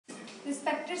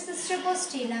Respected Sister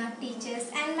Postina,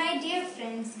 teachers and my dear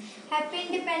friends, Happy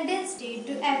Independence Day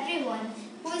to everyone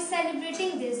who is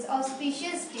celebrating this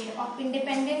auspicious day of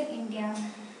independent India.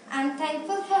 I am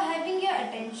thankful for having your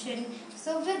attention.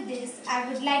 So with this, I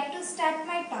would like to start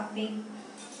my topic.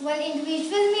 One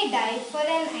individual may die for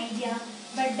an idea,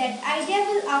 but that idea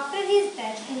will after his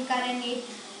death incarnate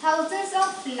thousands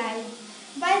of lives.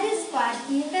 By this part,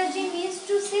 Netaji means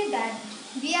to say that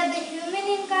we are the human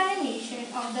incarnation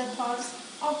of the thoughts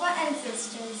of our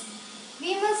ancestors.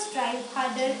 We must strive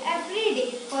harder every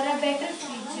day for a better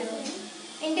future.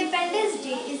 Independence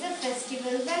Day is a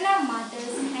festival when our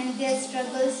martyrs and their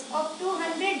struggles of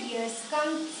 200 years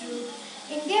come true.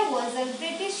 India was a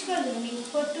British colony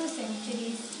for 2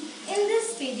 centuries. In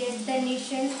this period, the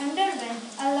nation underwent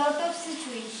a lot of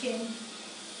situation.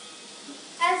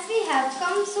 As we have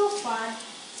come so far,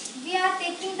 we are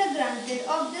taking the granted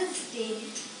of this day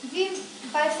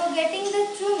by forgetting the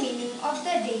true meaning of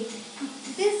the day.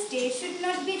 This day should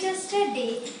not be just a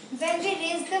day when we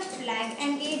raise the flag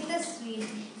and eat the sweet.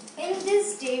 In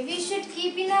this day, we should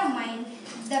keep in our mind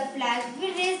the flag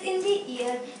we raise in the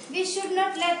air. We should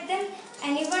not let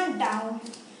anyone down.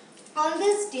 On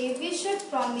this day, we should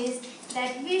promise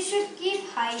that we should keep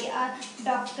high our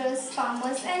doctors,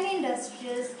 farmers and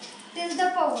industrials till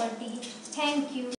the poverty. Thank you.